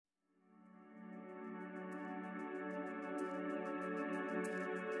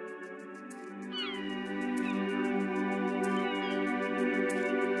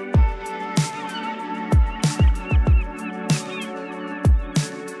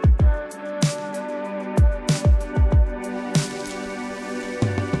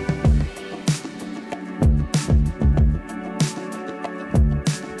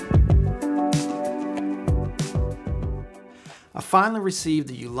finally received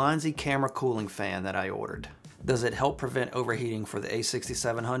the Ulanzi camera cooling fan that I ordered. Does it help prevent overheating for the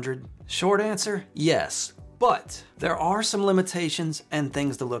A6700? Short answer, yes. But there are some limitations and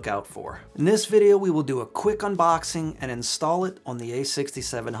things to look out for. In this video, we will do a quick unboxing and install it on the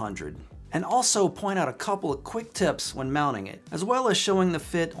A6700. And also point out a couple of quick tips when mounting it, as well as showing the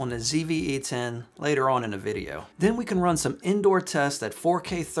fit on the ZV-E-10 later on in the video. Then we can run some indoor tests at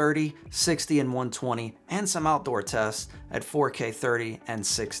 4K 30, 60, and 120, and some outdoor tests at 4K 30 and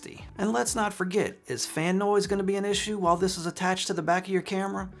 60. And let's not forget, is fan noise going to be an issue while this is attached to the back of your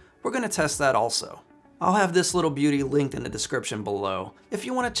camera? We're going to test that also. I'll have this little beauty linked in the description below if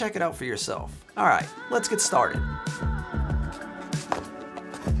you want to check it out for yourself. Alright, let's get started.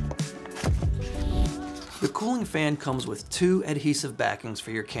 The cooling fan comes with two adhesive backings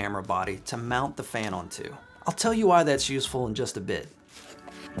for your camera body to mount the fan onto. I'll tell you why that's useful in just a bit.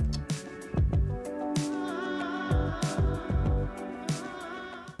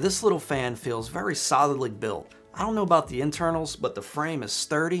 This little fan feels very solidly built. I don't know about the internals, but the frame is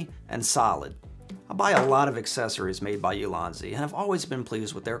sturdy and solid. I buy a lot of accessories made by Ulanzi, and I've always been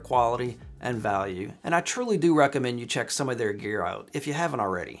pleased with their quality and value, and I truly do recommend you check some of their gear out if you haven't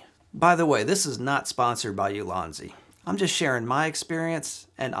already. By the way, this is not sponsored by Ulanzi. I'm just sharing my experience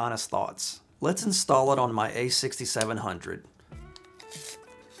and honest thoughts. Let's install it on my A6700.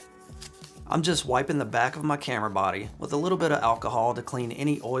 I'm just wiping the back of my camera body with a little bit of alcohol to clean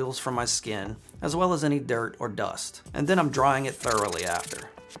any oils from my skin, as well as any dirt or dust. And then I'm drying it thoroughly after.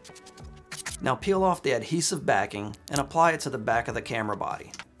 Now peel off the adhesive backing and apply it to the back of the camera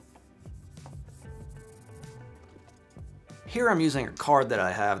body. Here I'm using a card that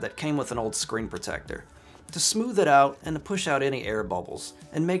I have that came with an old screen protector to smooth it out and to push out any air bubbles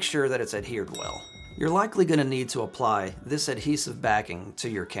and make sure that it's adhered well. You're likely going to need to apply this adhesive backing to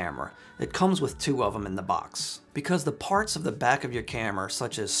your camera. It comes with two of them in the box. Because the parts of the back of your camera,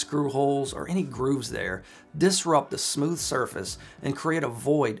 such as screw holes or any grooves there, disrupt the smooth surface and create a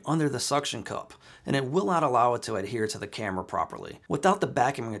void under the suction cup, and it will not allow it to adhere to the camera properly without the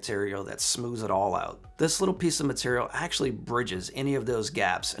backing material that smooths it all out. This little piece of material actually bridges any of those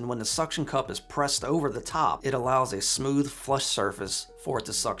gaps, and when the suction cup is pressed over the top, it allows a smooth, flush surface for it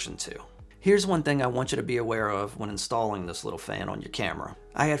to suction to. Here's one thing I want you to be aware of when installing this little fan on your camera.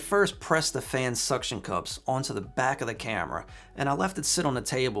 I had first pressed the fan's suction cups onto the back of the camera, and I left it sit on the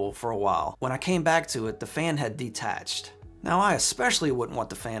table for a while. When I came back to it, the fan had detached. Now I especially wouldn't want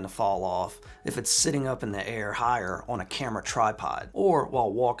the fan to fall off if it's sitting up in the air higher on a camera tripod, or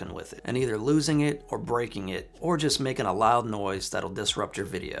while walking with it, and either losing it or breaking it, or just making a loud noise that'll disrupt your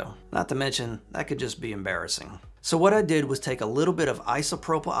video. Not to mention, that could just be embarrassing. So what I did was take a little bit of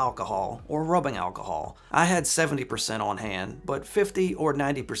isopropyl alcohol, or rubbing alcohol. I had 70% on hand, but 50 or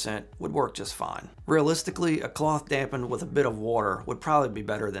 90% would work just fine. Realistically, a cloth dampened with a bit of water would probably be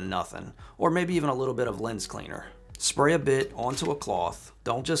better than nothing, or maybe even a little bit of lens cleaner. Spray a bit onto a cloth,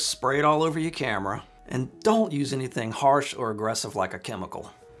 don't just spray it all over your camera, and don't use anything harsh or aggressive like a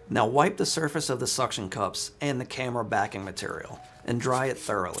chemical. Now wipe the surface of the suction cups and the camera backing material, and dry it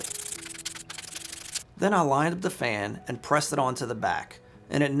thoroughly. Then I lined up the fan and pressed it onto the back,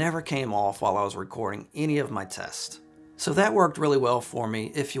 and it never came off while I was recording any of my tests. So that worked really well for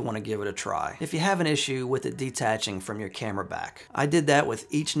me if you want to give it a try, if you have an issue with it detaching from your camera back. I did that with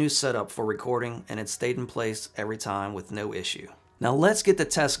each new setup for recording, and it stayed in place every time with no issue. Now let's get the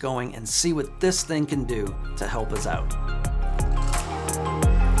test going and see what this thing can do to help us out.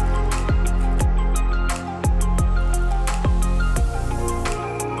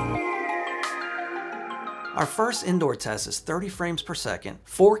 Our first indoor test is 30 frames per second,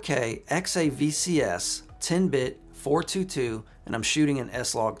 4K XAVCS, 10-bit, 422, and I'm shooting in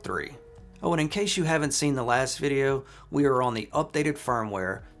S-Log3. Oh, and in case you haven't seen the last video, we are on the updated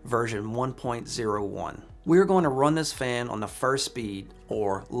firmware, version 1.01. We are going to run this fan on the first speed,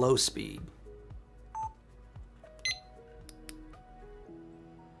 or low speed.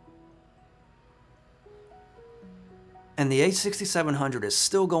 And the A6700 is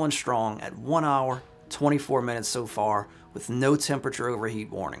still going strong at 1 hour, 24 minutes so far, with no temperature overheat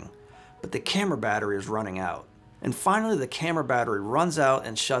warning. But the camera battery is running out. And finally the camera battery runs out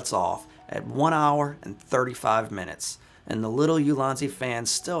and shuts off at 1 hour and 35 minutes. And the little Ulanzi fan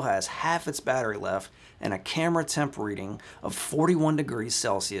still has half its battery left and a camera temp reading of 41 degrees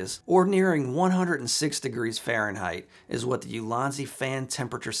Celsius, or nearing 106 degrees Fahrenheit, is what the Ulanzi fan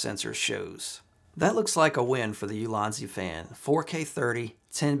temperature sensor shows. That looks like a win for the Ulanzi fan, 4K 30,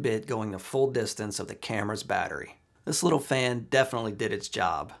 10-bit going the full distance of the camera's battery. This little fan definitely did its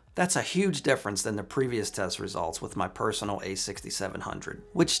job. That's a huge difference than the previous test results with my personal A6700,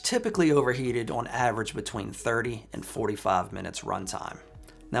 which typically overheated on average between 30 and 45 minutes runtime.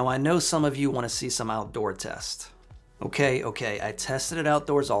 Now I know some of you want to see some outdoor tests. Okay, I tested it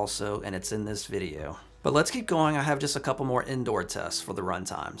outdoors also, and it's in this video. But let's keep going. I have just a couple more indoor tests for the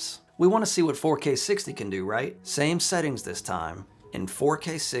runtimes. We want to see what 4K 60 can do, right? Same settings this time. In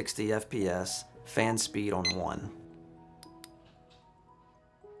 4K 60 FPS, fan speed on 1.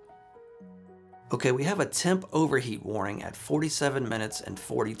 Okay, we have a temp overheat warning at 47 minutes and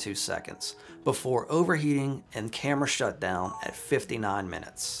 42 seconds before overheating and camera shutdown at 59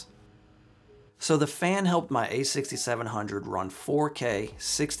 minutes. So the fan helped my A6700 run 4K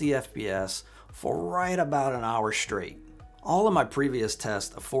 60 FPS for right about an hour straight. All of my previous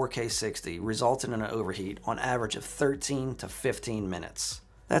tests of 4K 60 resulted in an overheat on average of 13 to 15 minutes.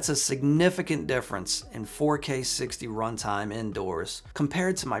 That's a significant difference in 4K 60 runtime indoors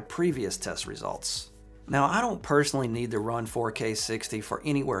compared to my previous test results. Now, I don't personally need to run 4K 60 for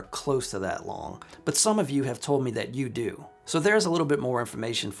anywhere close to that long, but some of you have told me that you do. So there's a little bit more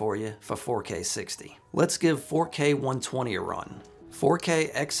information for you for 4K 60. Let's give 4K 120 a run.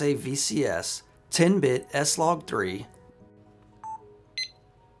 4K XA-VCS, 10-bit S-Log3,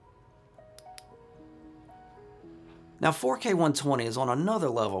 Now 4K 120 is on another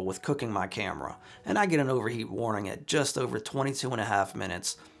level with cooking my camera, and I get an overheat warning at just over 22.5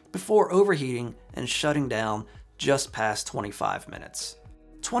 minutes before overheating and shutting down just past 25 minutes.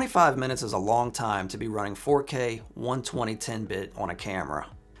 25 minutes is a long time to be running 4K 120 10-bit on a camera,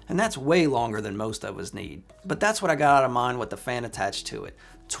 and that's way longer than most of us need. But that's what I got out of mind with the fan attached to it.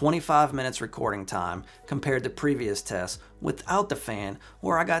 25 minutes recording time compared to previous tests without the fan,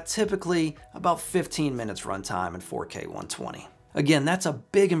 where I got typically about 15 minutes runtime in 4K 120. Again, that's a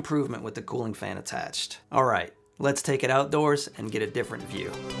big improvement with the cooling fan attached. All right, let's take it outdoors and get a different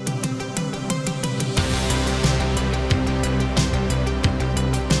view.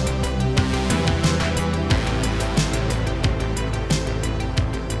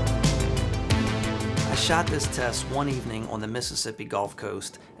 I shot this test one evening on the Mississippi Gulf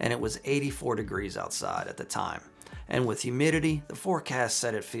Coast, and it was 84 degrees outside at the time. And with humidity, the forecast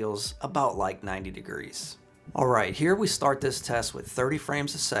said it feels about like 90 degrees. All right, here we start this test with 30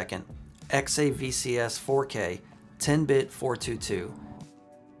 frames a second, XA-VCS 4K, 10-bit 422.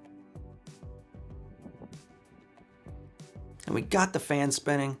 And we got the fan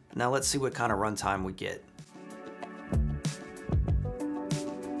spinning. Now let's see what kind of runtime we get.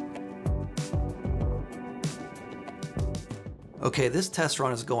 Okay, this test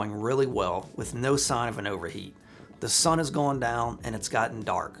run is going really well with no sign of an overheat. The sun has gone down and it's gotten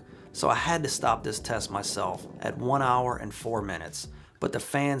dark, so I had to stop this test myself at 1 hour and 4 minutes, but the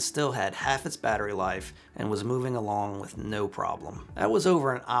fan still had half its battery life and was moving along with no problem. That was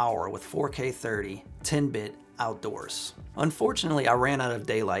over an hour with 4K 30, 10-bit outdoors. Unfortunately, I ran out of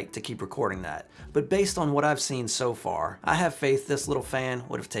daylight to keep recording that, but based on what I've seen so far, I have faith this little fan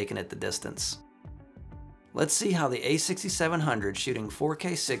would have taken it the distance. Let's see how the A6700 shooting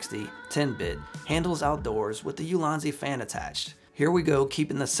 4K 60 10-bit handles outdoors with the Ulanzi fan attached. Here we go,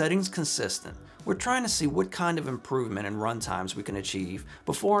 keeping the settings consistent. We're trying to see what kind of improvement in runtimes we can achieve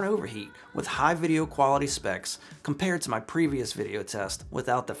before an overheat with high video quality specs compared to my previous video test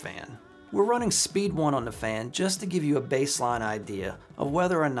without the fan. We're running speed 1 on the fan just to give you a baseline idea of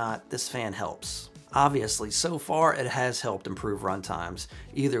whether or not this fan helps. Obviously, so far it has helped improve runtimes,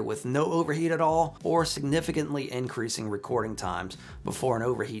 either with no overheat at all or significantly increasing recording times before an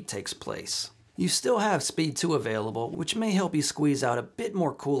overheat takes place. You still have speed 2 available, which may help you squeeze out a bit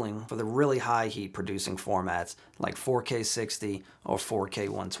more cooling for the really high heat producing formats like 4K 60 or 4K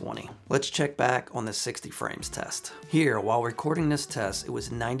 120. Let's check back on the 60 frames test. Here, while recording this test, it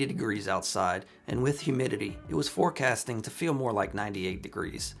was 90 degrees outside, and with humidity, it was forecasting to feel more like 98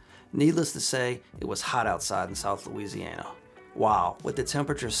 degrees. Needless to say, it was hot outside in South Louisiana. Wow, with the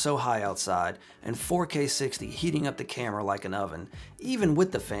temperature so high outside and 4K 60 heating up the camera like an oven, even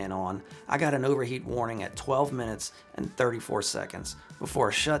with the fan on, I got an overheat warning at 12 minutes and 34 seconds before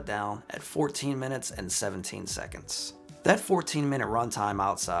a shutdown at 14 minutes and 17 seconds. That 14-minute runtime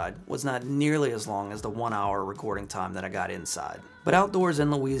outside was not nearly as long as the 1 hour recording time that I got inside. But outdoors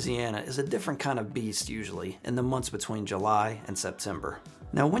in Louisiana is a different kind of beast usually in the months between July and September.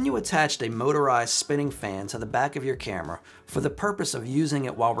 Now, when you attached a motorized spinning fan to the back of your camera for the purpose of using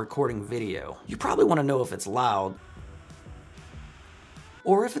it while recording video, you probably want to know if it's loud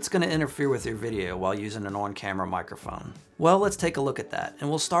or if it's going to interfere with your video while using an on-camera microphone. Well, let's take a look at that, and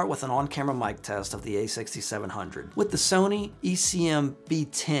we'll start with an on-camera mic test of the A6700 with the Sony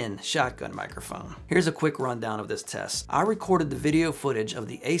ZV-E10 shotgun microphone. Here's a quick rundown of this test. I recorded the video footage of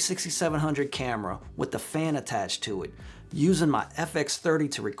the A6700 camera with the fan attached to it, using my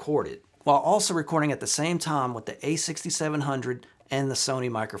FX30 to record it, while also recording at the same time with the A6700 and the Sony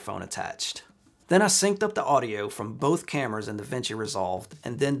microphone attached. Then I synced up the audio from both cameras in DaVinci Resolve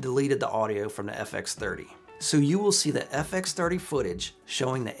and then deleted the audio from the FX30. So you will see the FX30 footage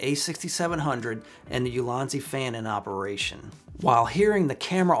showing the A6700 and the Ulanzi fan in operation, while hearing the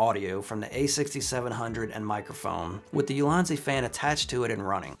camera audio from the A6700 and microphone with the Ulanzi fan attached to it and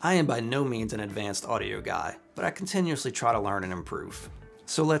running. I am by no means an advanced audio guy, but I continuously try to learn and improve.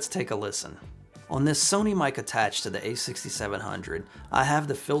 So let's take a listen. On this Sony mic attached to the A6700, I have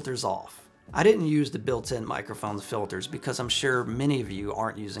the filters off. I didn't use the built-in microphone's filters because I'm sure many of you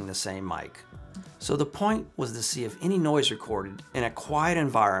aren't using the same mic. So the point was to see if any noise recorded in a quiet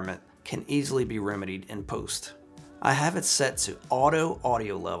environment can easily be remedied in post. I have it set to auto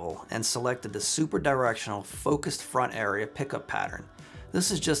audio level and selected the super directional focused front area pickup pattern.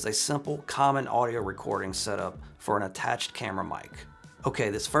 This is just a simple common audio recording setup for an attached camera mic.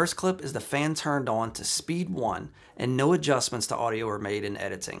 Okay, this first clip is the fan turned on to speed 1 and no adjustments to audio were made in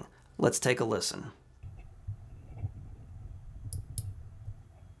editing. Let's take a listen.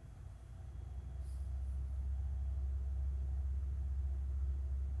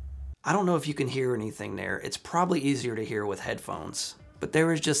 I don't know if you can hear anything there. It's probably easier to hear with headphones, but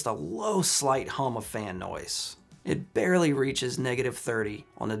there is just a low slight hum of fan noise. It barely reaches -30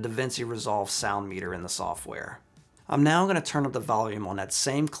 on the DaVinci Resolve sound meter in the software. I'm now going to turn up the volume on that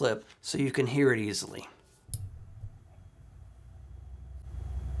same clip so you can hear it easily.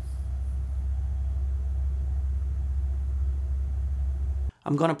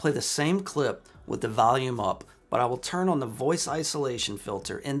 I'm going to play the same clip with the volume up, but I will turn on the voice isolation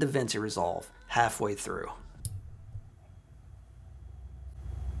filter in DaVinci Resolve halfway through.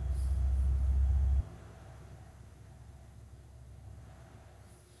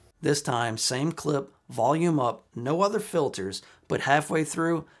 This time, same clip, volume up, no other filters, but halfway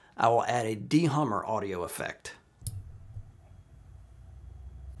through, I will add a de-hummer audio effect.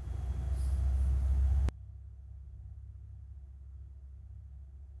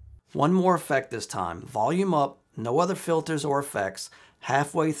 One more effect this time, volume up, no other filters or effects.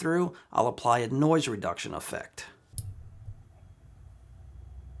 Halfway through, I'll apply a noise reduction effect.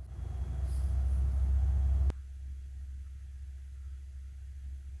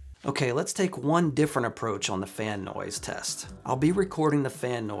 Okay, let's take one different approach on the fan noise test. I'll be recording the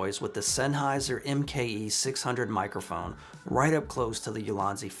fan noise with the Sennheiser MKE600 microphone right up close to the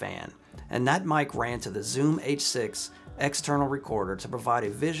Ulanzi fan, and that mic ran to the Zoom H6 external recorder to provide a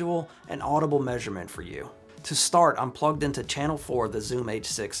visual and audible measurement for you. To start, I'm plugged into channel 4 of the Zoom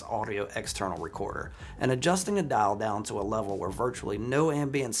H6 audio external recorder and adjusting the dial down to a level where virtually no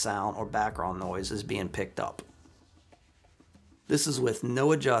ambient sound or background noise is being picked up. This is with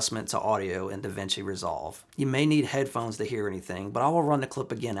no adjustment to audio in DaVinci Resolve. You may need headphones to hear anything, but I will run the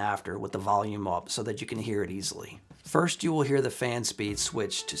clip again after with the volume up so that you can hear it easily. First, you will hear the fan speed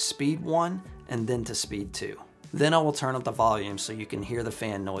switch to speed 1 and then to speed 2. Then I will turn up the volume so you can hear the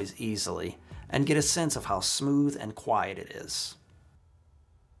fan noise easily and get a sense of how smooth and quiet it is.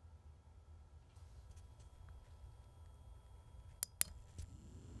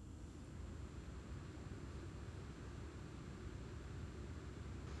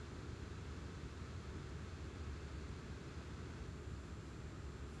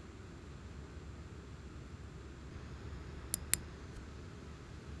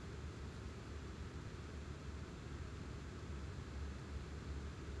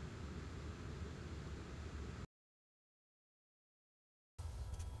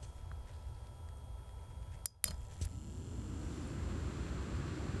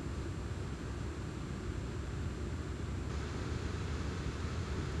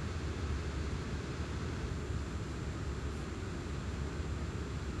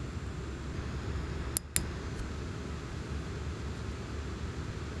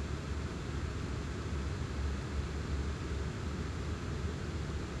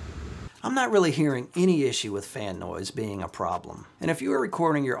 I'm not really hearing any issue with fan noise being a problem. And if you are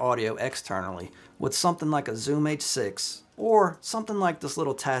recording your audio externally with something like a Zoom H6 or something like this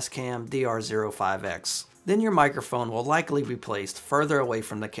little Tascam DR05X, Then your microphone will likely be placed further away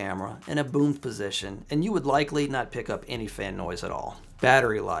from the camera in a boomed position, and you would likely not pick up any fan noise at all.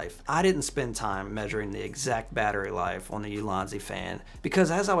 Battery life. I didn't spend time measuring the exact battery life on the Ulanzi fan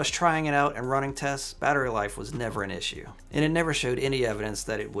because as I was trying it out and running tests, battery life was never an issue, and it never showed any evidence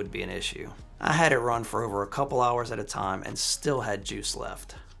that it would be an issue. I had it run for over a couple hours at a time and still had juice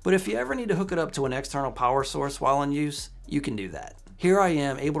left. But if you ever need to hook it up to an external power source while in use, you can do that. Here I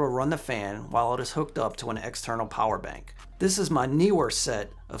am able to run the fan while it is hooked up to an external power bank. This is my newer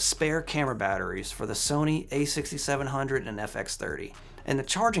set of spare camera batteries for the Sony A6700 and FX30, and the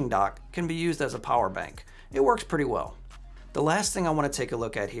charging dock can be used as a power bank. It works pretty well. The last thing I want to take a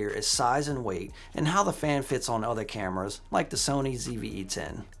look at here is size and weight and how the fan fits on other cameras like the Sony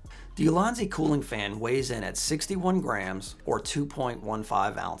ZV-E-10. The Ulanzi cooling fan weighs in at 61 grams or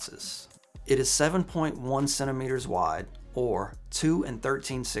 2.15 ounces. It is 7.1 centimeters wide or 2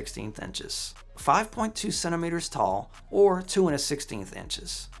 13/16 inches, 5.2 centimeters tall or 2 1/16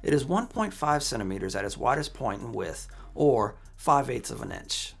 inches. It is 1.5 centimeters at its widest point in width or 5/8 of an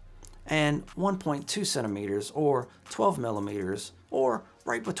inch, and 1.2 centimeters or 12 millimeters or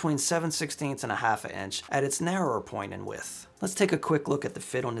right between 7/16 and a half an inch at its narrower point in width. Let's take a quick look at the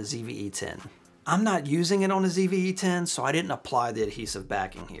fit on the ZV-E10. I'm not using it on the ZV-E10, so I didn't apply the adhesive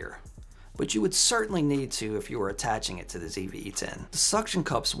backing here, but you would certainly need to if you were attaching it to the ZV-E10. The suction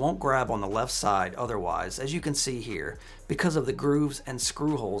cups won't grab on the left side otherwise, as you can see here, because of the grooves and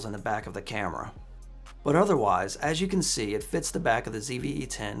screw holes in the back of the camera. But otherwise, as you can see, it fits the back of the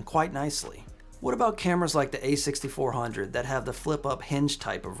ZV-E10 quite nicely. What about cameras like the A6400 that have the flip-up hinge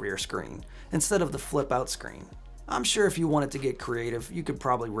type of rear screen, instead of the flip-out screen? I'm sure if you wanted to get creative, you could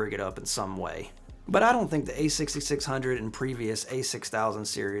probably rig it up in some way. But I don't think the A6600 and previous A6000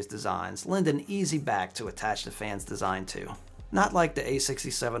 series designs lend an easy back to attach the fan's design to. Not like the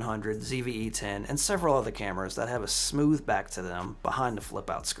A6700, ZV-E10, and several other cameras that have a smooth back to them behind the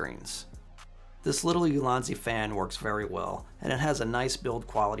flip-out screens. This little Ulanzi fan works very well, and it has a nice build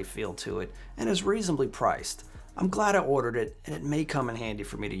quality feel to it, and is reasonably priced. I'm glad I ordered it, and it may come in handy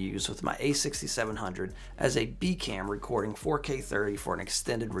for me to use with my A6700 as a B-cam recording 4K 30 for an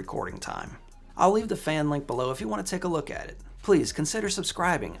extended recording time. I'll leave the fan link below if you want to take a look at it. Please consider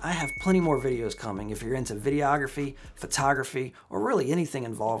subscribing. I have plenty more videos coming if you're into videography, photography, or really anything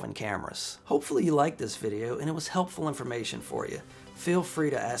involving cameras. Hopefully you liked this video and it was helpful information for you. Feel free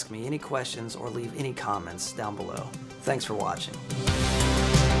to ask me any questions or leave any comments down below. Thanks for watching.